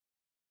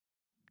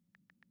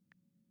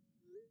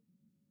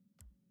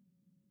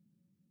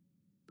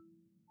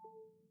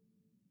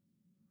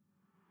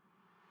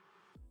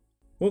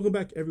Welcome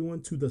back,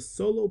 everyone, to the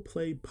Solo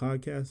Play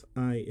Podcast.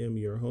 I am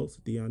your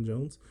host, Dion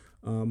Jones.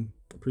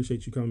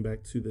 Appreciate you coming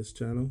back to this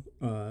channel.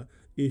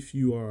 If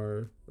you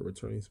are a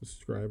returning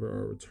subscriber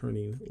or a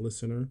returning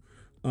listener,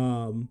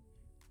 and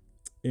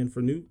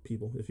for new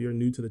people, if you're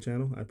new to the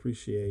channel, I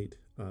appreciate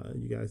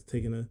you guys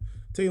taking a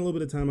little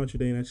bit of time out your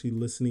day and actually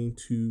listening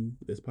to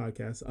this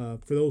podcast.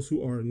 For those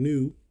who are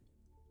new,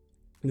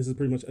 this is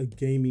pretty much a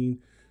gaming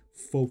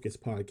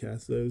focused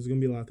podcast. So there's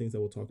going to be a lot of things that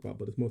we'll talk about,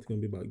 but it's mostly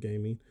going to be about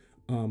gaming.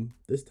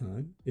 This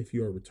time, if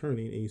you are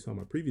returning and you saw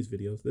my previous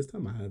videos, this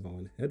time I have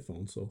on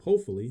headphones. So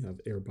hopefully I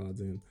have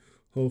AirPods in.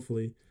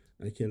 Hopefully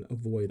I can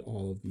avoid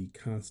all of the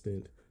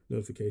constant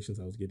notifications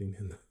I was getting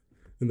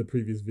in the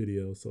previous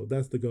video. So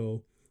that's the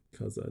goal,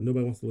 because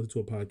nobody wants to listen to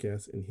a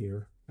podcast and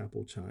hear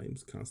Apple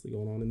chimes constantly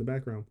going on in the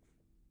background.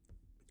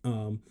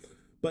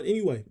 But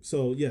anyway,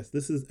 so yes,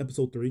 this is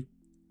episode 3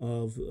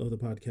 of the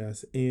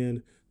podcast.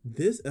 And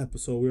this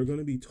episode, we're going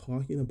to be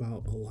talking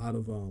about a lot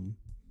of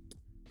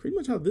pretty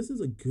much how this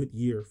is a good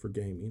year for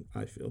gaming.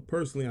 I feel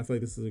like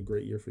this is a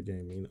great year for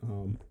gaming.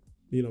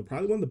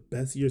 Probably one of the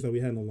best years that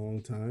we had in a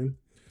long time.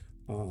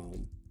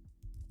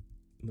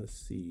 Let's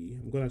see.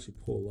 I'm going to actually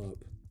pull up.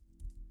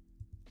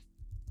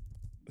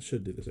 I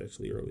should do this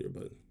actually earlier,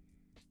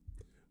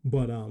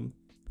 but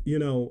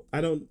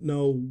I don't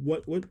know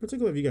what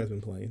particular have you guys been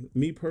playing.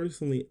 Me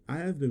personally, I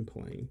have been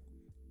playing.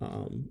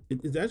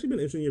 It's actually been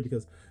an interesting year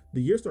because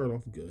the year started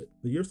off good.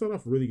 The year started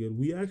off really good.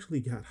 We actually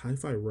got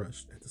Hi-Fi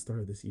Rush at the start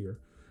of this year.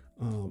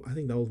 I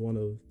think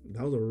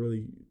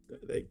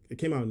it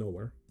came out of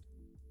nowhere.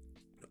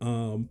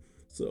 So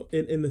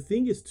the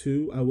thing is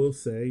too, I will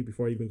say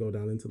before I even go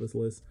down into this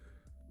list,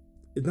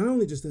 it's not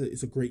only just that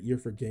it's a great year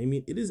for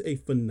gaming, it is a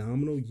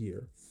phenomenal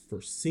year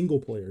for single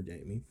player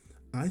gaming.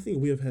 I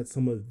think we have had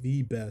some of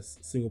the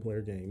best single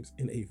player games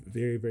in a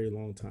very, very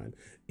long time.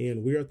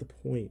 And we're at the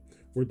point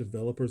where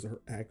developers are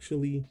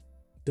actually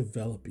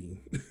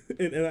developing.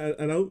 and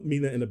I don't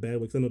mean that in a bad way,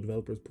 because I know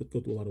developers go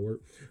through a lot of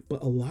work.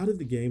 But a lot of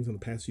the games in the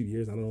past few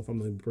years, I don't know if I'm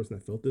the only person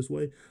that felt this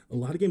way, a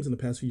lot of games in the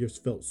past few years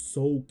felt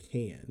so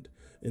canned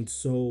and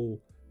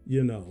so,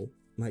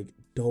 like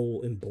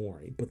dull and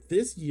boring. But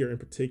this year in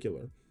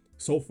particular,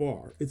 so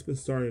far, it's been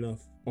starting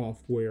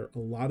off where a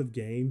lot of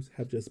games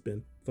have just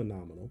been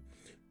phenomenal.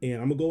 And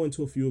I'm gonna go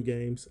into a few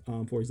games,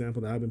 for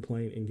example, that I've been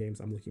playing, in games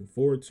I'm looking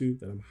forward to,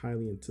 that I'm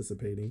highly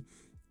anticipating.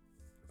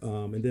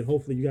 And then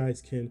hopefully you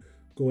guys can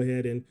go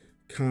ahead and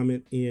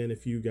comment in.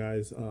 If you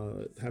guys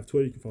have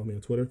Twitter, you can follow me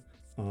on Twitter.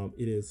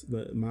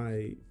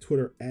 My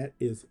Twitter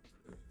is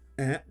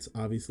at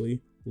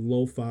obviously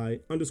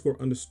lo-fi__tech.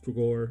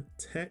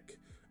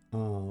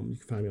 You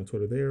can find me on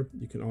Twitter there.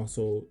 You can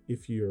also,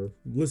 if you're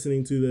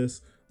listening to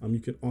this, you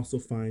can also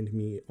find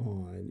me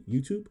on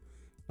YouTube.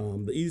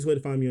 The easiest way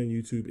to find me on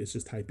YouTube is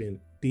just type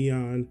in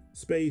Dion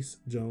space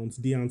Jones,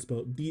 Dion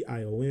spelled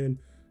D-I-O-N,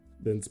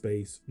 then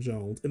space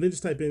Jones, and then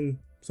just type in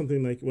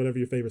something like whatever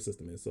your favorite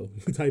system is. So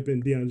if you type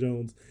in Dion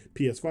Jones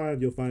PS5,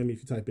 you'll find me.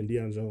 If you type in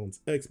Dion Jones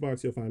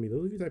Xbox, you'll find me.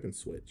 If you type in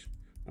Switch,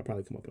 I'll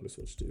probably come up under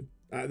Switch too.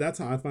 That's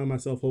how I find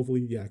myself.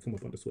 Hopefully, I come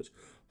up under Switch.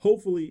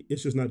 Hopefully,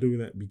 it's just not doing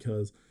that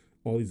because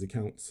all these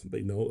accounts,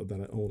 they know that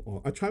I own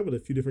all. I tried with a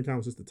few different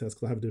accounts just to test,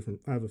 because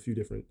I have a few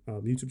different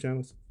YouTube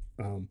channels.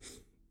 And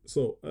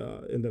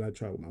then I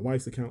tried with my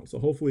wife's account. So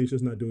hopefully it's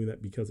just not doing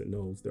that because it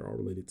knows they're all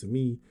related to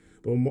me.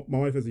 But my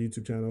wife has a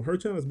YouTube channel. Her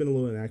channel has been a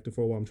little inactive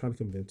for a while. I'm trying to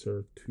convince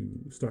her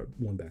to start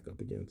one back up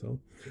again.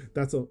 So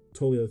that's a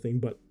totally other thing.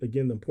 But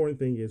again, the important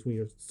thing is when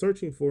you're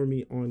searching for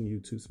me on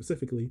YouTube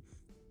specifically,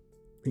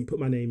 and you put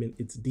my name in,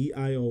 it's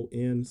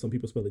D-I-O-N. Some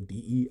people spell it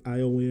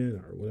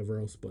D-E-I-O-N or whatever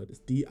else, but it's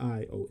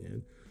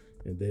D-I-O-N.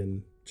 And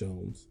then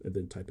Jones, and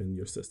then type in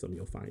your system,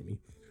 you'll find me.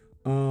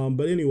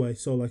 But anyway,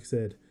 so like I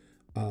said,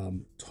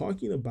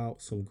 talking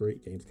about some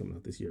great games coming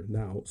out this year.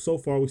 Now, so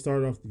far we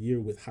started off the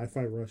year with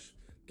Hi-Fi Rush.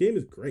 Game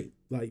is great.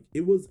 Like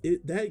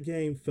that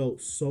game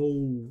felt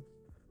so,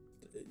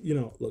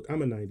 look,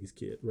 I'm a 90s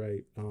kid,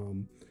 right?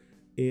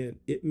 And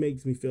it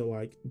makes me feel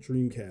like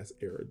Dreamcast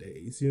era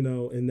days,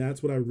 and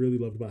that's what I really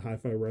loved about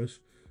Hi-Fi Rush.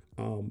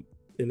 And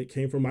it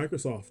came from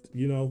Microsoft.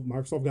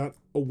 Microsoft got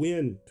a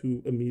win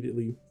to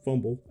immediately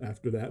fumble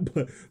after that,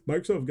 but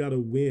Microsoft got a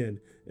win,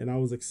 and I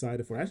was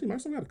excited for it. Actually,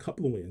 Microsoft got a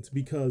couple of wins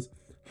because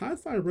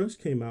Hi-Fi Rush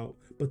came out,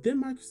 but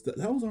then Microsoft,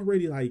 that was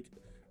already like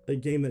a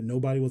game that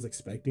nobody was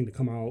expecting to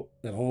come out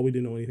at all. We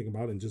didn't know anything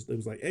about it, and it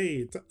was like,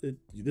 hey,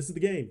 this is the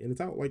game, and it's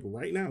out like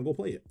right now. Go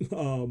play it.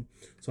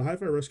 So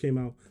Hi-Fi Rush came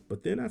out,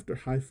 but then after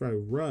Hi-Fi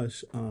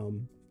Rush,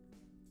 look,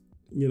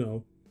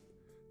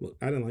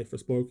 I didn't like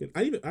Forspoken.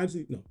 Let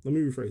me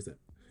rephrase that.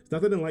 It's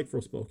not that I didn't like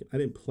Forspoken. I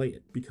didn't play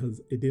it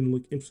because it didn't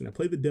look interesting. I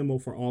played the demo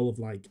for all of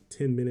like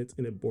 10 minutes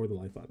and it bored the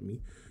life out of me.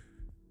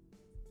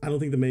 I don't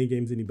think the main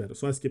game's any better,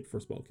 so I skipped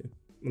Forspoken.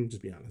 Let me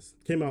just be honest.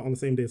 It came out on the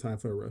same day as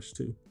Hi-Fi Rush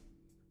too,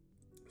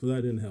 so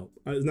that didn't help.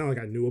 It's not like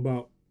I knew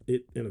about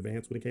it in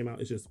advance when it came out.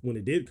 It's just when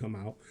it did come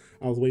out,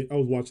 I was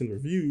watching the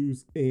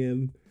reviews,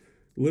 and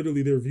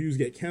literally the reviews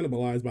get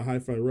cannibalized by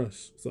Hi-Fi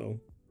Rush. So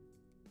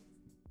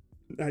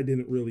I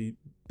didn't really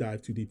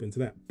dive too deep into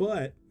that.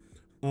 But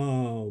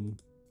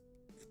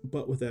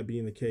But with that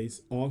being the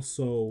case,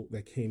 also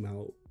that came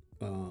out,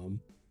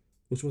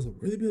 which was a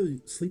really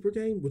big sleeper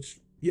game, which,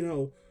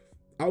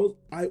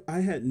 I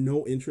had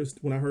no interest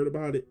when I heard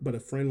about it, but a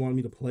friend wanted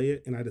me to play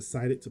it, and I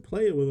decided to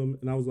play it with him,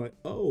 and I was like,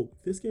 oh,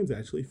 this game's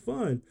actually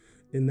fun,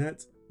 and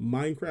that's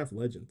Minecraft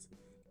Legends.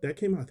 That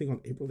came out, I think,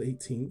 on April the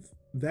 18th.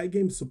 That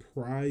game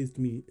surprised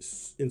me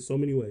in so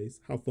many ways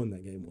how fun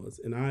that game was,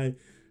 and I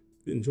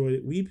enjoyed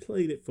it. We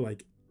played it for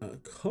like a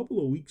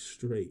couple of weeks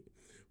straight.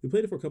 We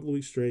played it for a couple of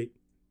weeks straight.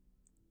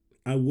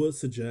 I would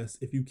suggest,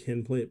 if you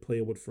can play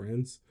it with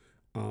friends.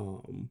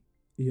 Um,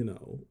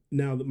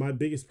 Now my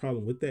biggest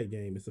problem with that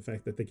game is the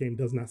fact that the game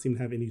does not seem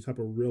to have any type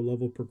of real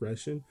level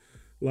progression.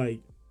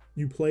 Like,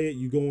 you play it,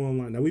 you go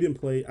online. Now, we didn't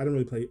play. I didn't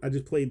really play. I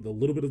just played the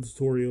little bit of the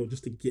tutorial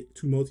just to get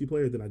to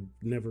multiplayer. Then I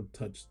never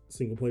touched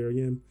single player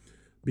again,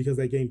 because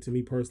that game to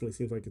me personally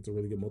seems like it's a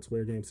really good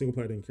multiplayer game. Single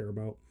player I didn't care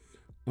about,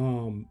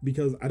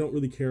 because I don't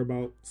really care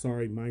about,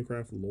 sorry,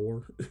 Minecraft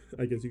lore,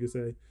 I guess you could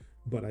say,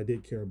 but I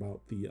did care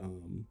about the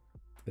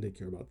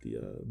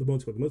multiplayer. The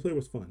multiplayer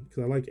was fun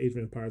because I like Age of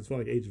Empires. It felt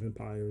like Age of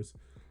Empires,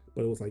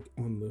 but it was like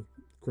on the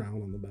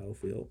ground on the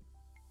battlefield.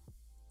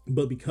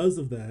 But because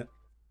of that,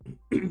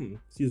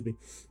 excuse me,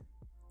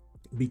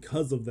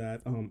 because of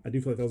that, I do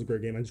feel like that was a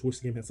great game. I just wish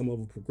the game had some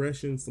level of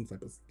progression, some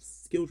type of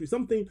skill tree,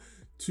 something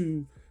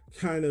to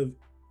kind of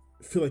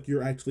feel like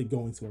you're actually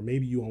going somewhere.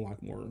 Maybe you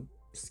unlock more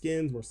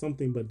skins or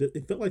something, but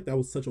it felt like that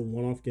was such a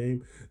one-off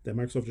game that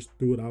Microsoft just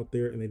threw it out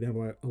there, and they didn't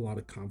have a lot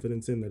of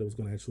confidence in that it was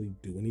going to actually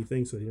do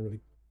anything, so they didn't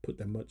really put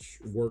that much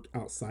work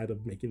outside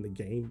of making the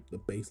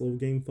base level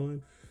game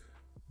fun.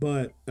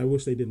 But I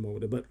wish they did more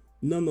with it. But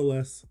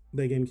nonetheless,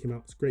 that game came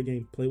out. It's a great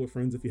game. Play with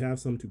friends if you have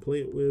some to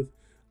play it with.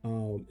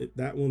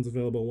 That one's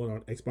available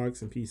on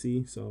Xbox and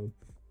PC, so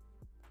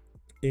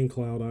in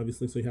cloud,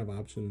 obviously, so you have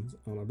options.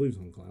 I believe it's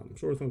on cloud. I'm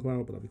sure it's on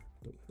cloud, but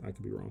I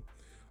could be wrong.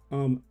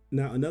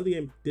 Now, another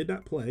game did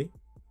not play,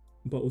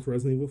 but was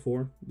Resident Evil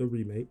 4, the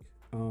remake.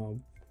 I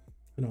know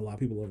a lot of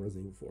people love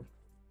Resident Evil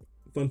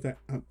 4. Fun fact,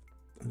 I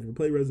never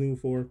played Resident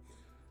Evil 4.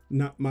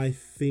 Not my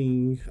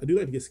thing. I do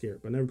like to get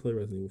scared, but I never played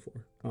Resident Evil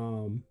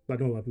 4. But I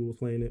know a lot of people was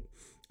playing it.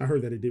 I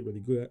heard that it did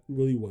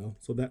really well.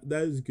 So that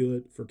is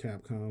good for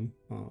Capcom.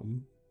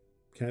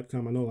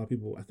 Capcom, I know a lot of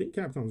people, I think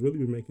Capcom's really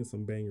been making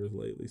some bangers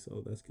lately,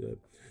 so that's good.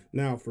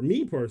 Now, for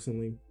me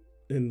personally,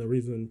 and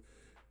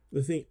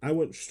the thing, I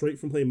went straight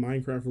from playing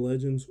Minecraft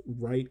Legends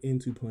right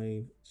into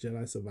playing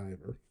Jedi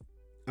Survivor.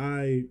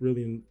 I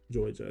really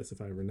enjoyed Jedi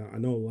Survivor. Now, I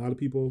know a lot of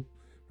people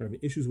are having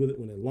issues with it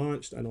when it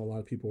launched. I know a lot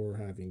of people are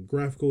having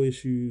graphical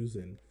issues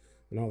and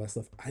all that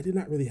stuff. I did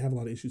not really have a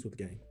lot of issues with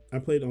the game. I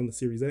played on the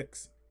Series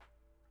X.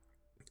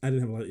 I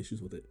didn't have a lot of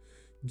issues with it.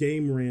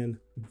 Game ran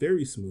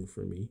very smooth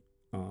for me.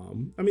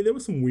 There were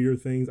some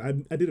weird things. I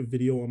did a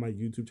video on my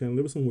YouTube channel.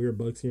 There were some weird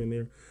bugs here and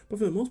there, but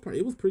for the most part,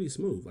 it was pretty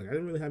smooth. Like, I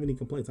didn't really have any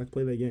complaints. I could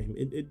play that game.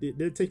 It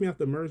did take me off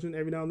the immersion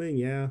every now and then.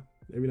 Yeah,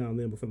 every now and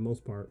then, but for the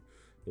most part,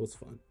 it was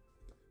fun.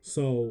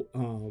 So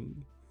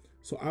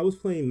I was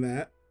playing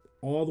that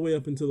all the way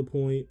up until the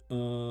point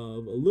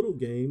of a little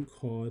game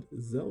called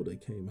Zelda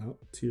came out,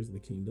 Tears of the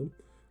Kingdom.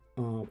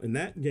 And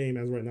that game,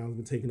 as right now, has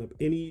been taking up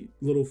any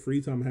little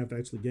free time I have to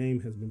actually game,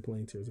 has been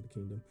playing Tears of the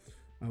Kingdom.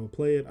 I will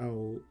play it. I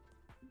will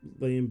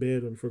lay in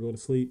bed before I go to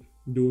sleep,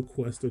 do a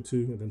quest or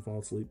two, and then fall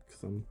asleep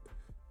because I'm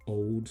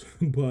old.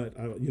 But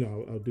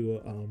I'll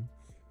do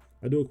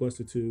a quest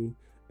or two,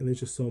 and there's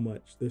just so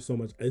much. There's so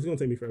much. It's gonna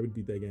take me forever to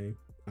beat that game.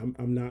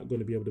 I'm not going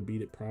to be able to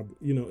beat it probably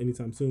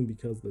anytime soon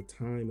because the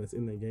time that's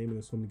in that game, and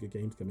there's so many good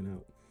games coming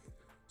out.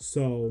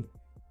 So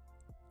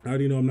I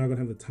already know I'm not gonna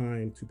have the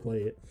time to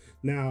play it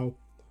now.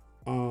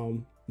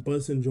 But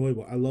it's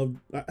enjoyable. I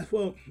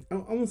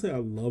won't say I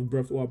love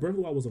Breath of the Wild. Breath of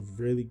the Wild was a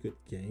really good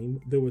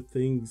game. There were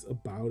things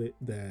about it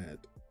that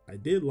I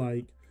did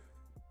like,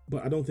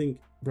 but I don't think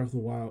Breath of the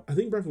Wild. I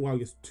think Breath of the Wild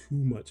gets too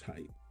much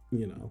hype,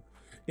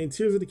 And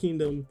Tears of the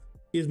Kingdom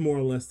is more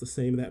or less the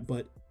same that,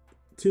 but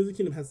Tears of the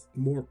Kingdom has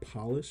more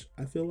polish,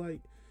 I feel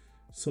like,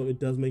 so it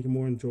does make it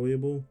more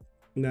enjoyable.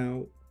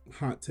 Now,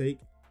 hot take: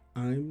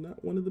 I'm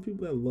not one of the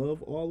people that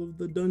love all of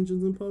the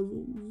dungeons and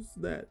puzzles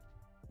that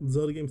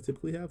Zelda games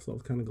typically have, so I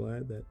was kind of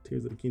glad that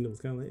Tears of the Kingdom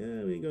was kind of like,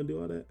 we ain't gonna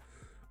do all that.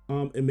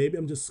 And maybe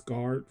I'm just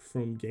scarred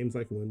from games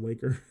like Wind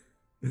Waker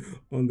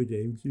on the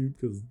GameCube,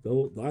 because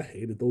I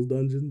hated those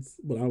dungeons,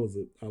 but I was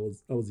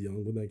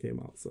young when that came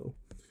out, so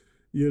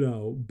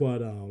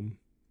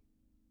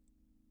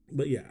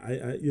but yeah,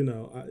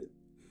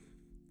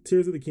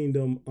 Tears of the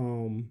Kingdom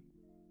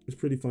is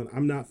pretty fun.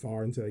 I'm not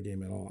far into that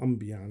game at all. I'm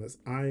gonna be honest.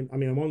 I'm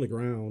on the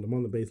ground. I'm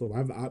on the base level. I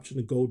have the option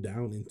to go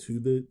down into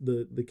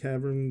the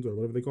caverns or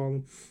whatever they call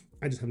them.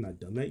 I just have not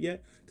done that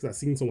yet because I've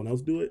seen someone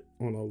else do it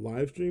on a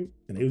live stream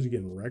and they was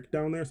getting wrecked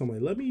down there. So I'm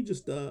like, let me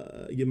just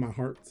get my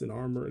hearts and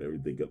armor and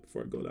everything up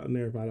before I go down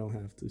there if I don't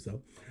have to.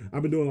 So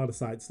I've been doing a lot of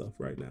side stuff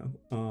right now.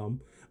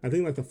 I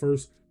think like the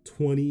first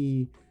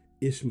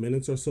 20-ish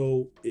minutes or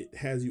so, it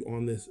has you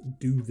on this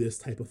do this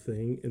type of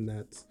thing, and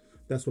that's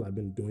what I've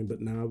been doing.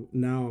 But now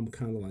I'm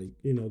kind of like,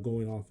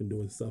 going off and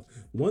doing stuff.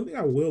 One thing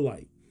I will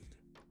like,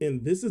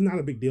 And this is not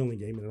a big deal in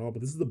gaming at all,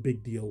 but this is a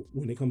big deal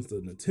when it comes to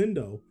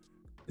Nintendo.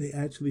 They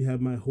actually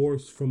have my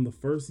horse from the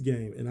first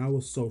game, and I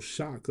was so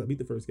shocked. I beat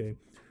the first game,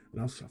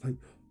 and I was shocked, like,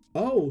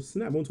 oh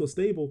snap! Went to a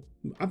stable.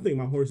 I think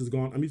my horse is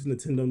gone. I'm using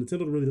Nintendo.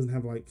 Nintendo really doesn't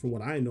have, like, from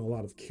what I know, a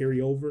lot of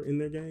carryover in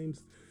their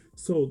games.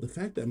 So the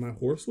fact that my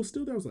horse was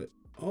still there, I was like,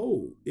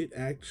 oh, it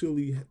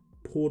actually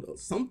pulled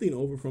something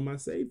over from my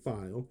save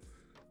file.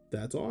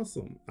 That's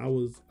awesome. I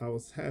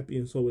was happy,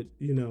 and so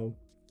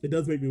it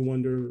does make me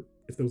wonder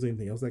if there was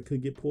anything else that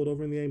could get pulled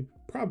over in the game.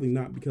 Probably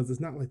not, because it's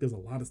not like there's a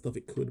lot of stuff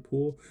it could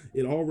pull.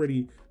 It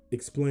already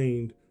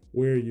explained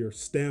where your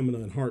stamina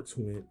and hearts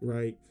went,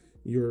 right?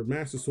 Your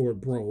master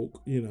sword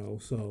broke,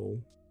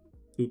 so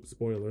oops,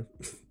 spoiler.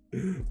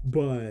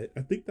 But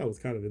I think that was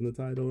kind of in the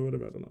title or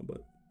whatever, I don't know,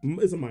 but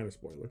it's a minor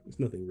spoiler. It's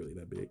nothing really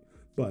that big,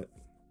 but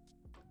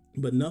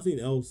nothing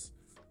else.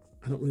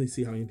 I don't really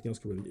see how anything else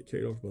could really get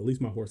carried over, but at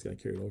least my horse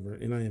got carried over,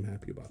 and I am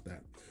happy about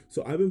that.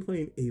 So I've been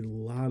playing a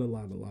lot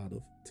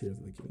of Tears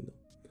of the Kingdom.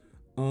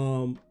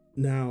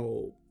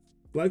 Now,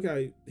 like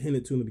I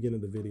hinted to in the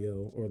beginning of the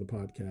video or the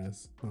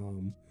podcast,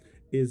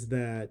 is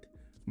that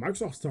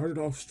Microsoft started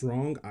off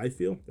strong. I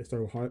feel they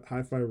started with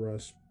Hi-Fi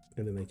Rush,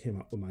 and then they came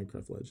out with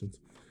Minecraft Legends.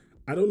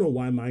 I don't know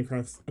why I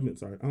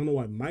don't know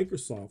why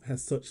Microsoft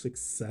has such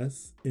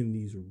success in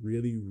these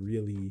really,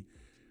 really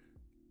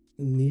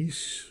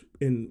niche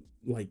and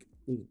like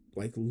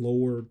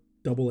lower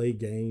AA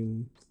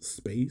game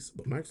space,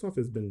 but Microsoft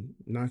has been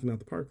knocking out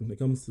the park when it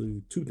comes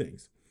to two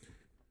things: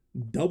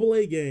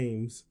 AA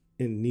games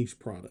and niche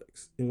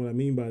products. And what I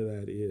mean by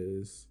that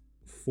is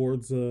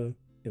Forza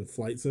and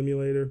Flight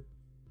Simulator,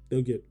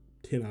 they'll get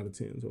 10 out of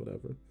 10s or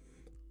whatever.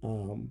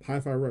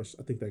 Hi-Fi Rush,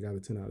 I think they got a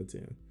 10 out of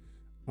 10.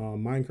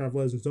 Minecraft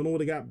Legends, don't know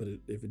what it got, but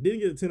if it didn't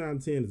get a 10 out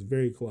of 10, it's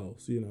very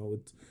close.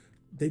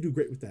 They do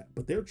great with that.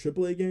 But their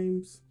AAA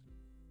games,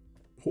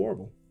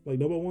 horrible. Like,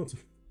 nobody wants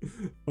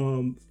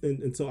them.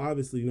 And so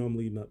obviously, I'm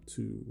leading up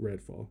to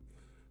Redfall.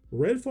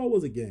 Redfall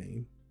was a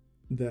game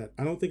that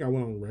I don't think I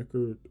went on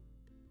record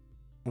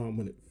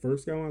when it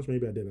first got launched.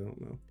 Maybe I did, I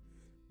don't know.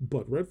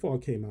 But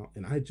Redfall came out,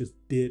 and I just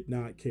did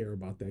not care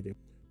about that game.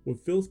 When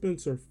Phil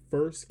Spencer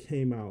first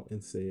came out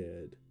and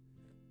said,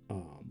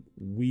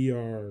 we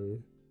are,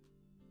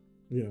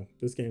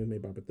 this game is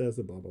made by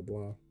Bethesda, blah, blah,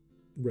 blah,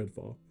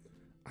 Redfall,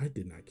 I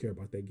did not care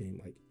about that game,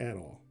 like, at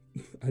all.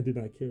 I did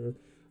not care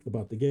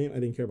about the game. I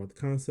didn't care about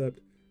the concept.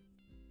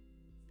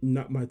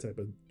 Not my type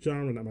of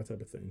genre, not my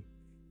type of thing.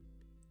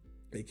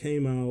 It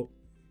came out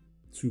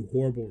to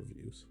horrible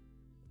reviews.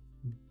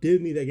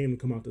 Didn't need that game to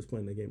come out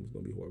displaying that game was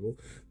going to be horrible.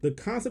 The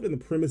concept and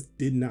the premise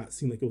did not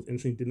seem like it was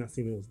interesting, did not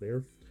seem like it was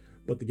there.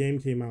 But the game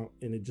came out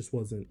and it just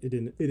wasn't, it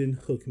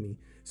didn't hook me.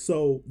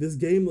 So this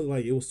game looked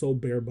like it was so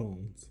bare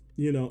bones,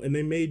 and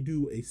they may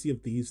do a Sea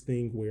of Thieves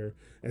thing where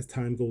as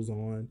time goes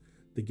on,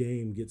 the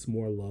game gets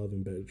more love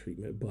and better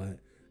treatment. But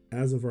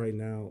as of right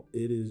now,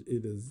 it is,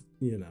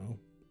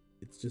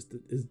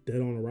 it's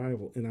dead on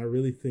arrival. And I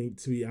really think,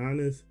 to be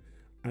honest,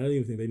 I don't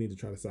even think they need to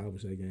try to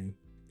salvage that game.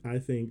 I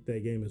think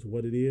that game is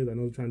what it is. I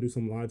know they're trying to do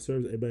some live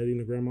service. Everybody in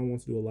the grandma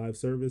wants to do a live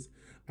service.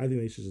 I think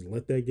they should just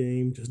let that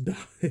game just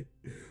die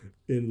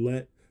and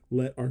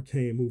let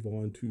Arcane move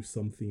on to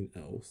something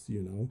else,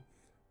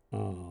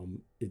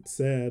 It's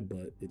sad,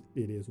 but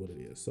it is what it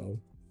is.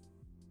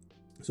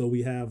 So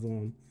we have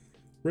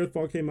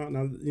Redfall came out.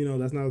 Now,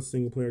 that's not a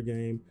single player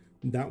game.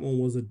 That one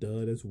was a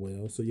dud as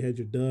well. So you had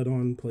your dud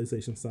on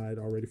PlayStation side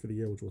already for the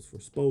year, which was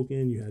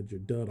Forspoken. You had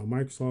your dud on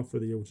Microsoft for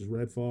the year, which is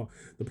Redfall.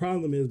 The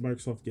problem is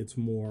Microsoft gets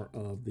more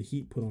of the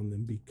heat put on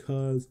them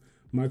because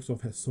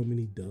Microsoft has so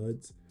many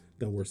duds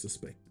that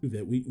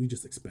we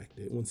just expect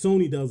it. When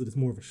Sony does it, it's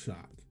more of a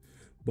shock.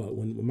 But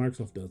when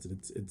Microsoft does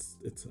it,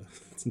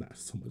 it's not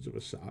so much of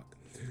a shock.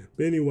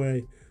 But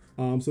anyway,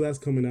 so that's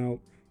coming out.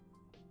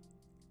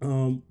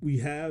 We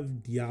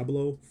have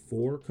Diablo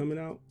 4 coming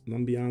out. And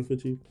I'm gonna be honest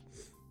with you,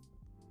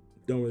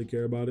 don't really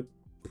care about it.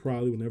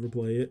 Probably would never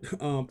play it.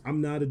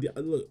 I'm not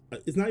look.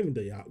 It's not even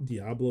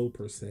Diablo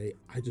per se.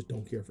 I just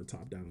don't care for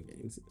top-down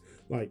games,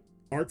 like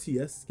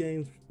RTS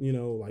games.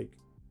 Like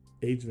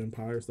Age of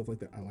Empires, stuff like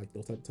that. I like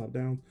those type of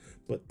top-down.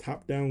 But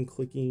top-down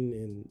clicking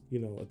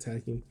and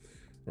attacking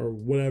or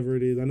whatever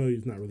it is. I know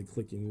you're not really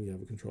clicking when you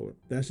have a controller.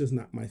 That's just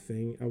not my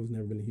thing. I was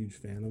never been a huge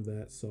fan of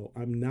that. So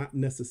I'm not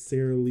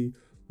necessarily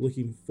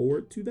looking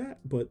forward to that,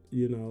 but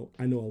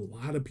I know a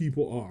lot of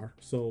people are.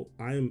 So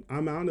I'm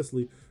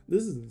honestly,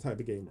 this is the type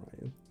of gamer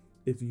I am.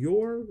 If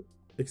you're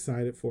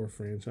excited for a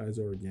franchise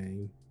or a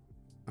game,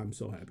 I'm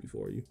so happy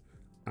for you.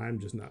 I'm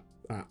just not.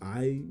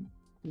 I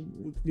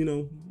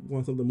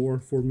want something more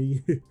for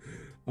me,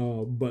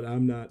 but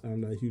I'm not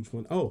a huge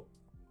fan. Oh,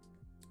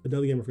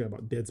 another game I forgot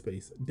about, Dead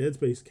Space. Dead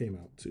Space came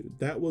out too.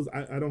 That was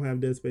I don't have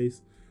Dead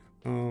Space.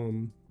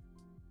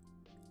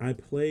 I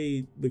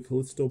played the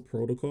Callisto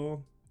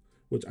Protocol,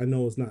 which I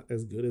know is not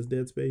as good as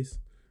Dead Space.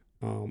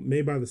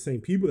 Made by the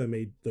same people that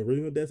made the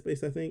original Dead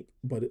Space, I think,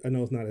 but I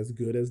know it's not as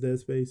good as Dead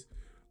Space.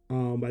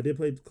 I did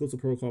play Callisto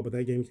Protocol, but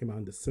that game came out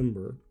in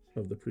December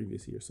of the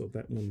previous year, so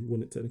that one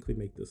wouldn't technically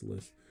make this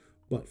list.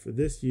 But for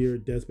this year,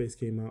 Dead Space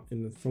came out,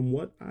 and from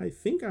what I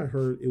think I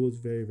heard, it was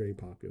very, very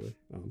popular.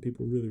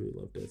 People really, really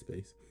love Dead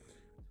Space.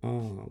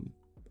 Um,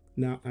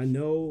 Now I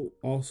know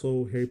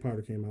also Harry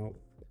Potter came out.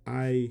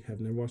 I have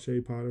never watched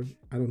Harry Potter.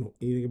 I don't know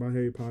anything about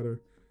Harry Potter.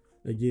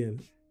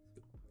 Again,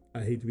 I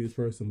hate to be this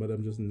person, but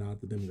I'm just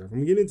not the demographic.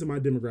 I'm getting into my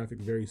demographic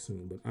very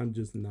soon, but I'm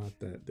just not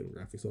that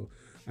demographic. So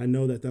I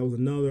know that was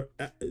another.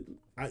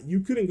 You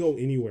couldn't go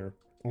anywhere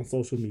on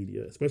social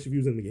media, especially if you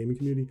was in the gaming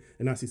community,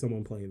 and not see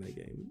someone playing that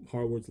game,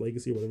 Hogwarts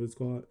Legacy or whatever it's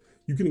called.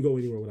 You couldn't go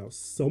anywhere without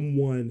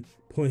someone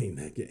playing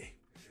that game.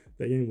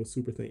 That game was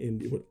super thin,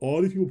 and with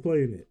all these people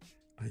playing it,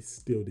 I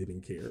still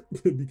didn't care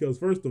because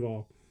first of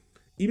all,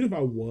 even if I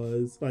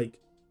was like,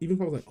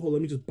 oh,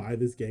 let me just buy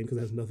this game because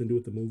it has nothing to do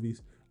with the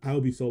movies, I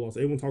would be so lost.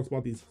 Everyone talks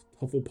about these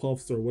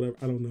Hufflepuffs or whatever.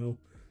 I don't know.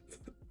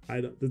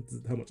 This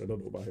is how much I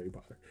don't know about Harry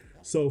Potter.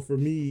 So for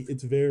me,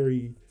 it's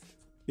very,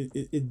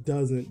 it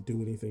doesn't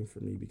do anything for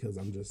me because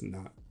I'm just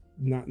not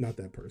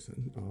that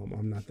person.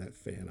 I'm not that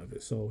fan of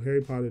it. So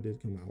Harry Potter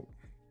did come out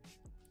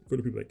for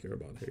the people that care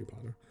about Harry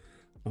Potter.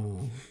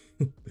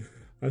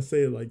 I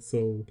say it like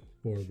so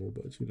horrible,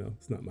 but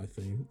it's not my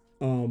thing.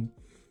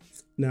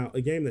 Now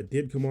a game that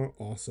did come out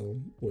also,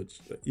 which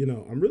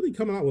I'm really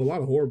coming out with a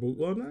lot of horrible.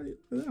 Well, not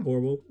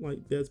horrible.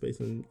 Like Dead Space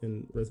and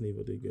Resident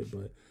Evil did good,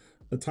 but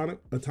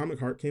Atomic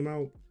Heart came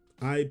out.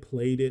 I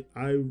played it.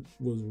 I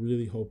was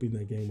really hoping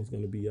that game was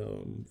going to be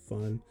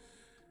fun,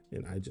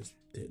 and I just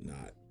did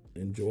not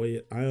enjoy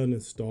it. I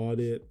uninstalled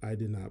it. I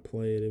did not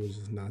play it. It was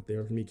just not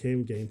there for me. It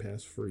came Game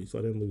Pass free, so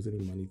I didn't lose any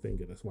money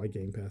thinking that's why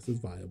Game Pass is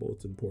viable.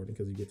 It's important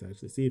because you get to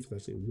actually see if it's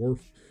actually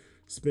worth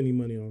spending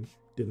money on.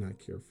 Did not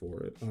care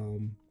for it.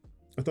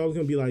 I thought it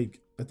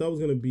was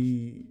gonna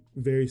be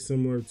very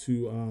similar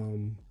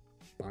to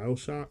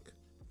BioShock.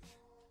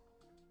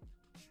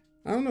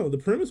 I don't know. The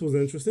premise was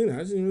interesting. I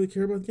just didn't really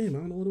care about the game. I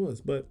don't know what it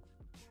was, but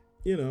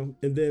and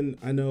then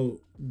I know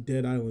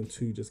Dead Island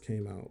 2 just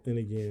came out, and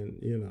again,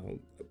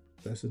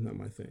 that's just not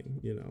my thing,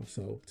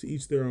 So to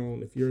each their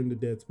own. If you're into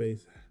Dead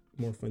Space,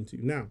 more fun to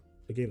you. Now,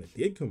 a game that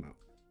did come out.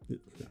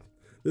 Now,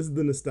 this is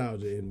the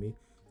nostalgia in me.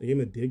 A game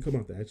that did come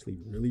out that I actually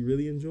really,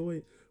 really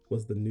enjoyed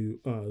was the new.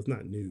 It's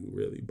not new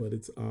really, but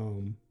it's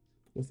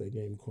what's that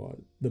game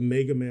called? The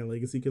Mega Man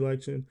Legacy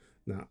Collection.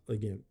 Now,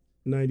 again,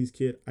 90s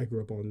kid. I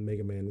grew up on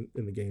Mega Man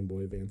in the Game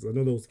Boy Advance. I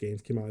know those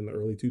games came out in the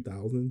early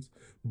 2000s,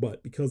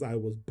 but because I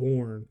was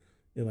born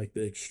in like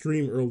the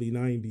extreme early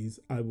 90s,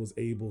 I was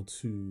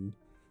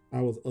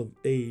of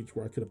age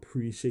where I could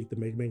appreciate the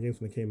Mega Man games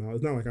when they came out.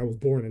 It's not like I was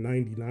born in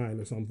 99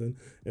 or something,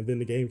 and then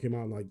the game came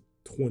out in like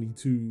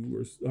 2002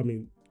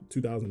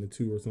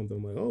 or something.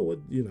 I'm like, oh, what,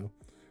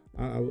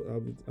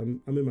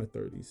 I'm in my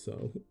 30s,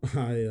 so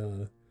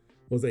I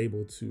was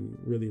able to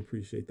really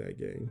appreciate that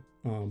game.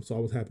 So I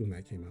was happy when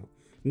that came out.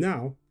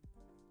 Now,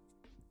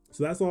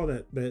 so that's all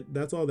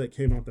that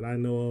came out that I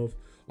know of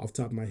off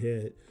the top of my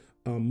head.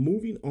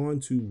 Moving on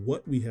to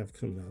what we have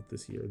coming out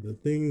this year, the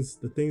things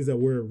that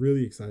we're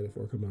really excited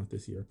for coming out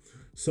this year.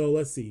 So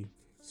let's see.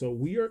 So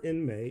we are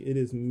in May. It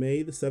is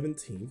May the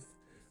 17th.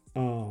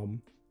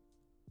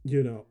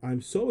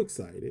 I'm so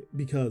excited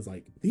because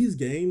like these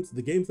games,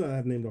 the games that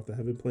I've named off that I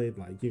haven't played,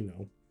 like,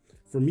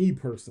 for me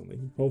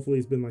personally, hopefully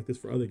it's been like this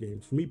for other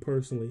games. For me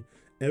personally,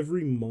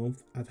 every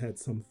month I've had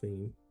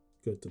something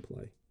good to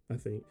play. I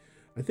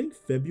think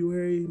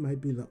February might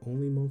be the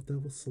only month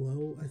that was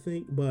slow, I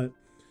think, but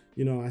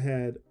I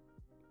had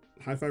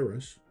Hi-Fi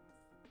Rush,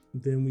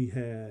 then we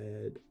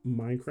had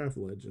Minecraft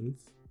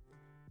Legends,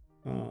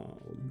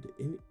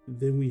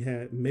 then we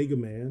had Mega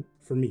Man.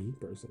 For me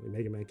personally,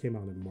 Mega Man came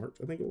out in March.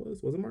 I think it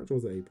was it March or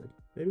was it April?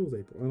 Maybe it was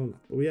April. I don't know.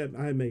 But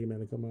I had Mega Man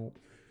to come out.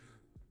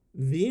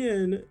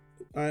 Then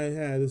I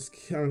had this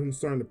kind of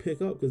starting to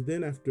pick up because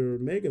then after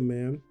Mega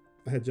Man,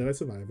 I had Jedi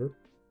Survivor,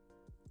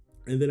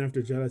 and then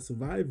after Jedi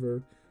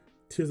Survivor,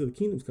 Tears of the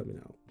Kingdom's coming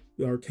out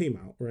or came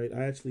out. Right?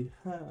 I actually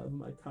have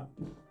my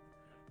copy.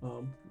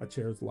 My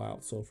chair is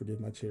loud, so forgive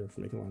my chair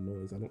for making a lot of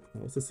noise. I don't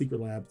know. It's a Secret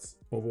Labs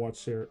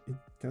Overwatch chair. It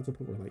got to a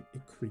point where like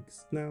it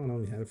creaks now, and I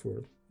only had it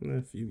for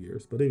a few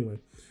years. But anyway,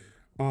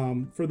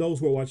 for those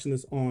who are watching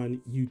this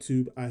on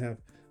YouTube, I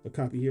have a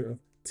copy here of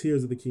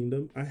Tears of the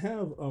Kingdom. I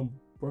have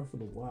Breath of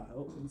the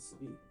Wild. Let's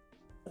see.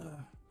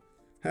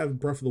 Have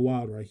Breath of the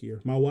Wild right here.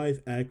 My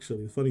wife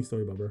actually, funny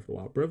story about Breath of the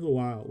Wild. Breath of the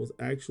Wild was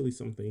actually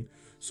something.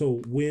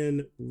 So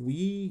when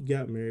we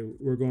got married,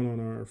 we're going on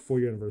our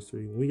 4-year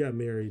anniversary. When we got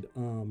married,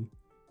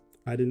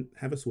 I didn't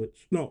have a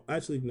Switch. No,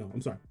 actually, no,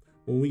 I'm sorry.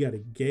 When we got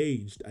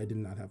engaged, I did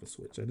not have a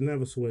Switch. I didn't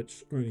have a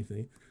Switch or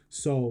anything.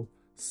 So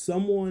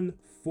someone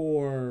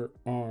for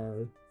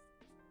one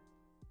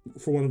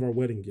of our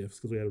wedding gifts,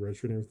 because we had a red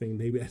tree and everything,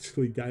 they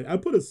actually I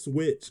put a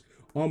Switch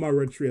on my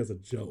red tree as a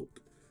joke.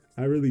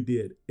 I really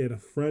did. And a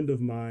friend of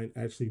mine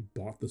actually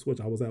bought the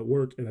Switch. I was at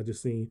work and I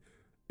just seen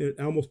it.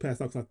 I almost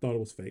passed out because I thought it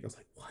was fake. I was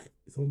like, what?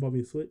 Someone bought me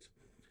a Switch?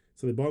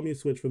 So they bought me a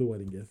Switch for the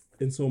wedding gift.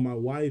 And so my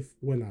wife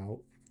went out,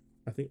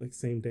 I think like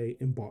same day,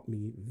 and bought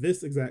me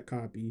this exact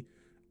copy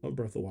of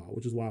Breath of the Wild,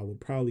 which is why I would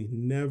probably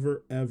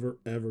never, ever,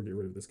 ever get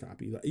rid of this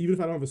copy. Like, even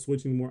if I don't have a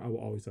Switch anymore, I will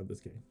always have this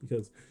game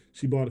because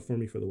she bought it for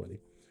me for the wedding.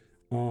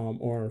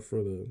 or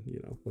for the,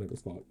 whatever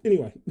it's called.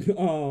 Anyway,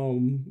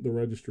 the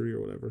registry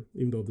or whatever,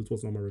 even though this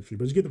wasn't on my registry,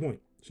 but you get the point.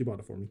 She bought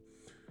it for me.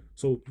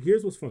 So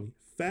here's what's funny.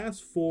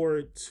 Fast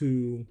forward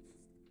to,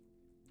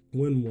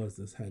 when was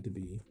this? Had to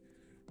be,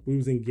 we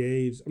was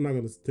engaged. I'm not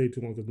going to stay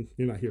too long because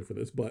you're not here for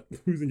this, but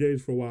we was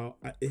engaged for a while.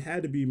 It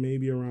had to be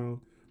maybe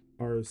around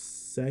our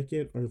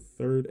second or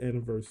third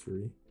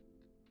anniversary.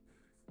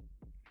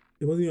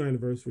 It wasn't your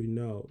anniversary.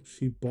 No,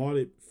 she bought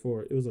it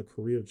for, it was a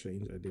career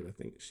change I did. I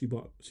think she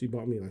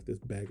bought me like this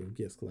bag of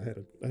gifts because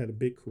I had a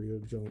big career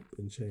jump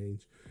and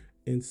change,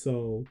 and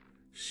so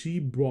she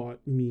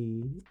brought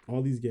me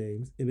all these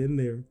games, and in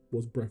there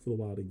was Breath of the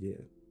Wild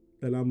again,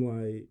 and I'm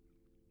like,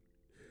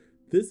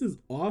 this is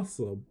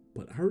awesome,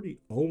 but I already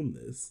own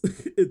this.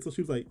 And so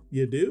she was like,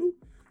 you do?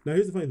 Now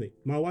here's the funny thing.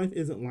 My wife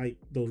isn't like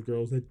those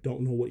girls that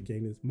don't know what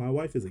game is. My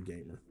wife is a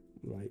gamer.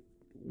 Like,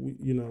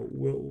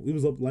 we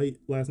was up late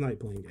last night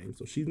playing games,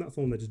 so she's not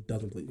someone that just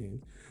doesn't play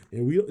games.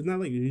 And it's not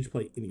like you just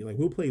play any, like,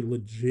 we'll play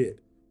legit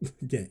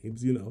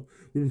games. We've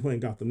been playing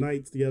Gotham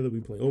Knights together.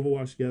 We play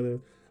Overwatch together.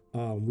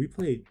 We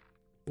played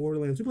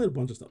Borderlands. We played a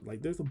bunch of stuff.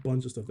 Like, there's a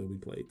bunch of stuff that we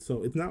played.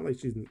 So it's not like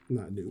she's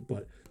not new,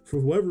 but for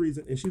whatever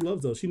reason, and she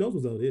loves Zelda. She knows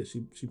what Zelda is.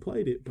 She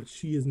played it, but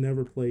she has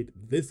never played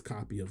this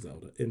copy of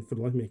Zelda. And for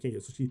the life of me, I can't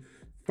get it. So she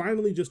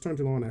finally just turned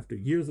it on after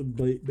years of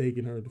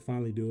begging her to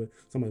finally do it.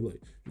 So I'm like, look,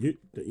 you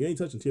ain't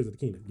touching Tears of the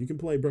Kingdom. You can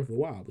play Breath of the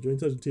Wild, but you ain't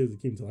touching Tears of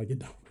the Kingdom until I get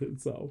done with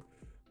it.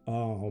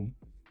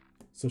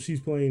 So she's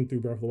playing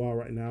through Breath of the Wild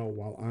right now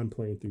while I'm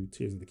playing through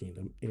Tears of the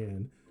Kingdom.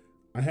 And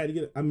I had to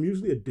get, I'm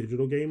usually a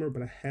digital gamer,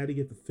 but I had to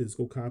get the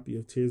physical copy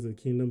of Tears of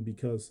the Kingdom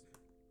because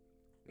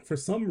for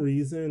some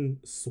reason,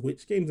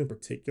 Switch games in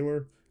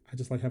particular, I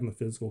just like having a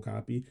physical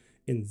copy.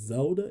 And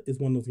Zelda is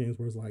one of those games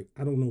where it's like,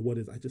 I don't know what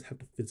it is. I just have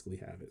to physically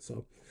have it.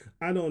 So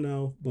I don't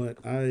know, but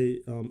I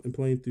am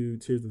playing through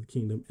Tears of the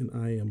Kingdom and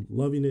I am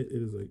loving it.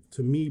 It is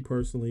to me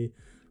personally,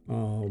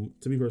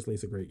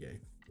 it's a great game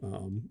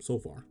so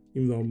far.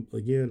 Even though,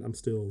 again, I'm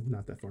still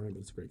not that far in, but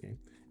it's a great game.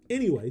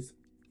 Anyways,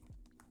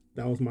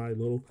 that was my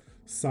little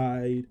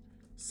side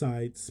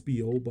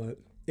spiel. But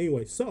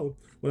anyway, so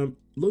what I'm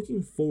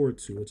looking forward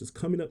to, which is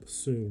coming up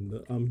soon, the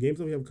games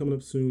that we have coming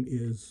up soon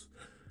is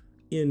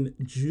in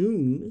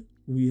June,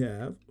 we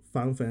have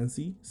Final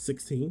Fantasy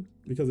 16.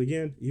 Because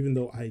again, even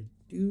though I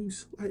do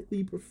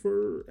slightly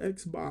prefer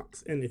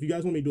Xbox, and if you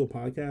guys want me to do a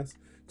podcast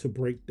to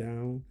break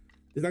down,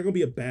 it's not going to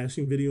be a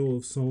bashing video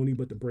of Sony,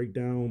 but to break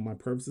down my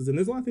purposes. And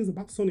there's a lot of things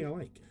about Sony I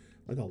like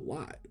a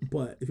lot.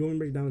 But if you want me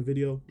to break down a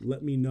video,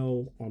 let me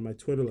know on my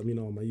Twitter, let me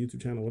know on my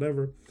YouTube channel,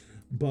 whatever.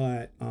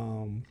 But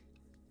you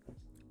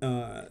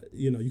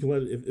can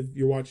let it, if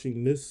you're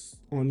watching this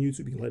on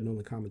YouTube, you can let it know in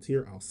the comments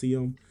here. I'll see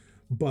them.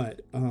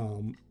 But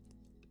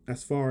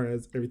as far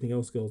as everything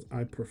else goes,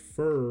 I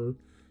prefer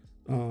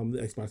the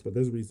Xbox, but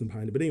there's a reason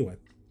behind it. But anyway,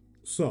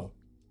 so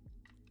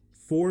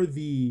for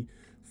the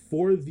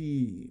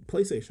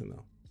PlayStation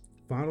though,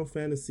 Final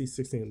Fantasy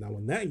 16. Now,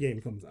 when that game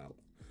comes out,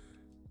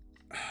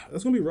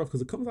 that's gonna be rough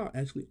because it comes out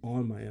actually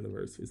on my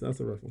anniversary. So that's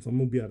a rough one. So I'm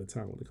gonna be out of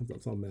town when it comes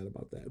out. So I'm mad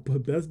about that.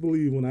 But best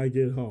believe when I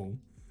get home,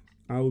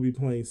 I will be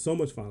playing so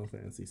much Final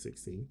Fantasy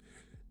 16.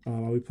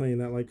 I'll be playing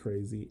that like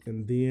crazy,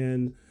 and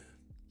then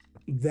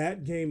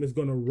that game is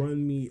gonna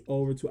run me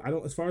over to,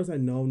 as far as I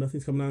know,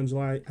 nothing's coming out in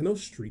July. I know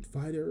Street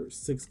Fighter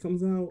 6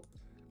 comes out.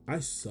 I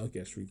suck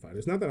at Street Fighter.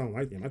 It's not that I don't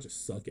like the game, I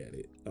just suck at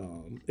it.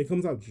 It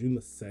comes out June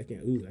the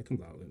 2nd. Ooh, that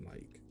comes out in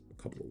like a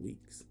couple of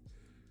weeks.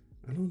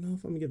 I don't know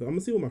if I'm gonna get that. I'm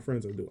gonna see what my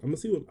friends are doing. I'm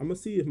gonna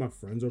see if my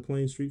friends are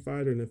playing Street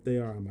Fighter, and if they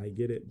are, I might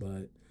get it.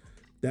 But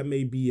that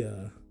may be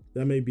a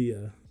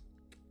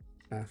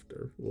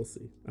after. We'll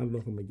see. I don't know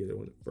if I'm gonna get it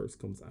when it first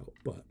comes out,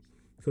 but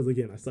because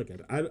again, I suck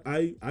at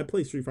it. I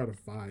play Street Fighter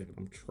 5 and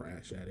I'm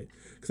trash at it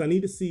because I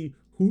need to see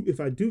who, if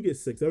I do get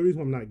 6. The reason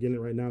why I'm not getting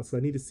it right now is because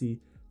I need to see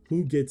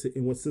who gets it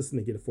and what system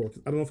they get it for.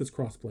 Because I don't know if it's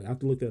crossplay. I have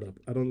to look that up.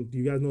 Do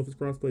you guys know if it's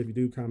crossplay? If you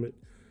do, comment.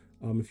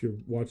 If you're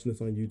watching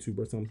this on YouTube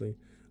or something.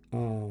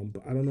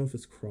 But I don't know if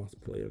it's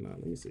crossplay or not.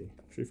 Let me see.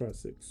 Street Fighter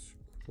 6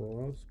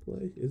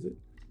 crossplay, is it?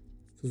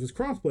 So if it's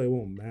crossplay, it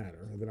won't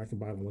matter. And then I can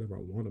buy it on whatever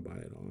I want to buy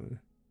it on.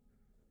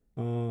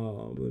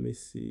 Let me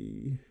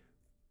see.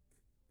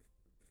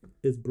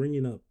 It's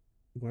bringing up.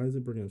 Why is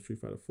it bringing up Street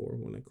Fighter 4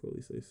 when I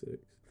clearly say 6?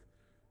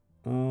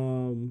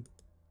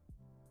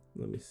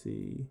 Let me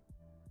see.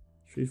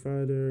 Street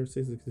Fighter 6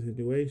 is a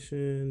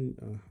continuation.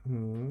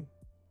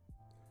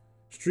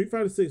 Street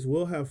Fighter 6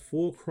 will have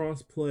full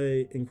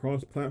cross-play and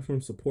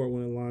cross-platform support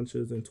when it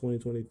launches in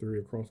 2023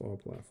 across all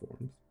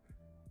platforms.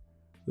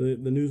 The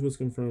news was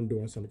confirmed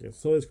during Summer Games,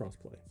 so it's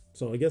cross-play.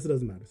 So I guess it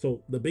doesn't matter.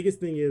 So the biggest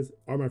thing is,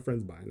 are my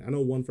friends buying it? I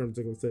know one friend in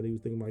particular said he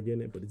was thinking about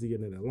getting it, but is he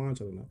getting it at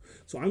launch? I don't know.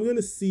 So I'm going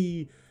to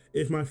see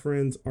if my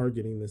friends are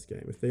getting this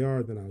game. If they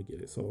are, then I'll get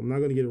it. So I'm not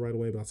going to get it right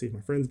away, but I'll see if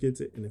my friends get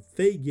it. And if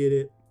they get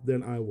it,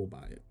 then I will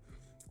buy it.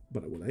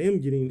 But what I am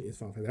getting is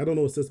Final Fantasy. I don't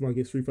know what system I'll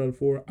get Street Fighter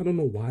 4. I don't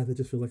know why that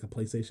just feels like a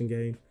PlayStation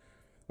game.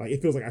 Like,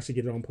 it feels like I should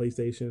get it on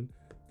PlayStation.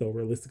 Though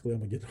realistically, I'm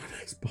going to get it on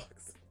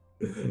Xbox.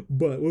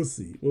 But we'll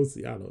see.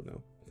 I don't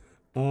know.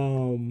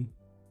 And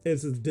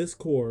it's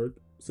Discord.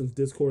 since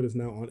Discord is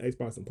now on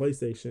Xbox and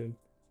PlayStation,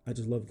 I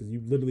just love it because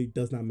you literally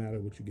does not matter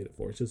what you get it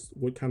for. It's just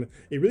what kind of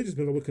it really just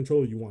depends on what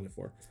controller you want it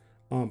for.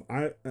 I'm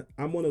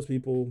one of those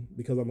people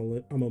because I'm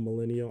a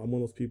millennial. I'm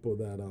one of those people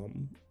that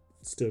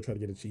still try to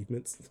get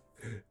achievements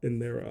in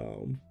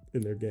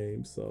their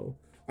games. So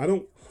I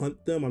don't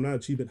hunt them. I'm not an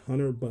achievement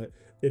hunter, but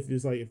if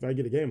it's like if I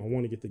get a game, I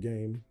want to get the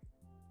game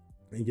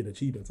and get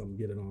achievements. I'm gonna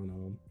get it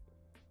on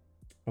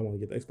I want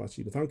to get the Xbox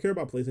achievements. I don't care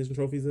about PlayStation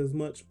trophies as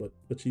much, but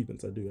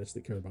achievements I do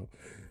actually care about.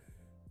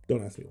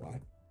 Don't ask me why.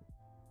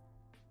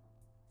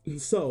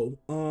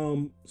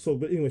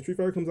 But anyway, Street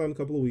Fighter comes out in a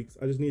couple of weeks.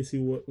 I just need to see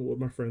what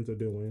my friends are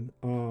doing.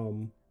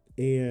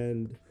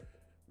 And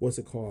what's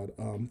it called?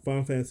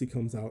 Final Fantasy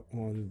comes out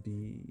on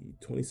the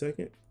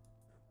 22nd.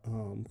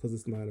 Because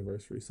it's my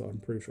anniversary, so I'm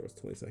pretty sure it's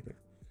 22nd.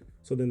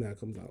 So then that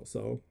comes out.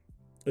 So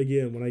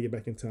again, when I get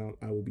back in town,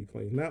 I will be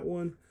playing that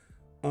one.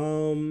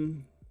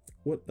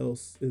 What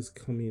else is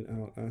coming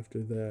out after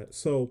that?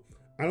 So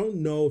I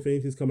don't know if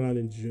anything's coming out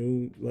in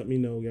June. Let me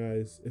know,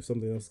 guys, if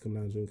something else is coming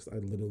out in June, because I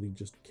literally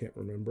just can't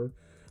remember.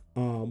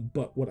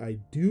 But what I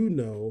do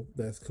know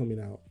that's coming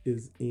out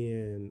is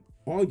in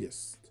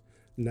August.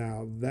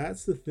 Now,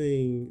 that's the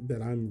thing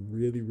that I'm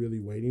really,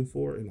 really waiting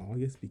for in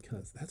August,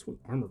 because that's when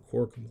Armored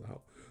Core comes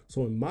out.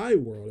 So in my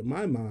world, in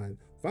my mind,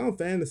 Final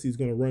Fantasy is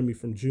going to run me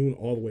from June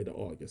all the way to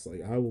August.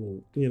 Like I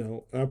will,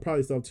 I'll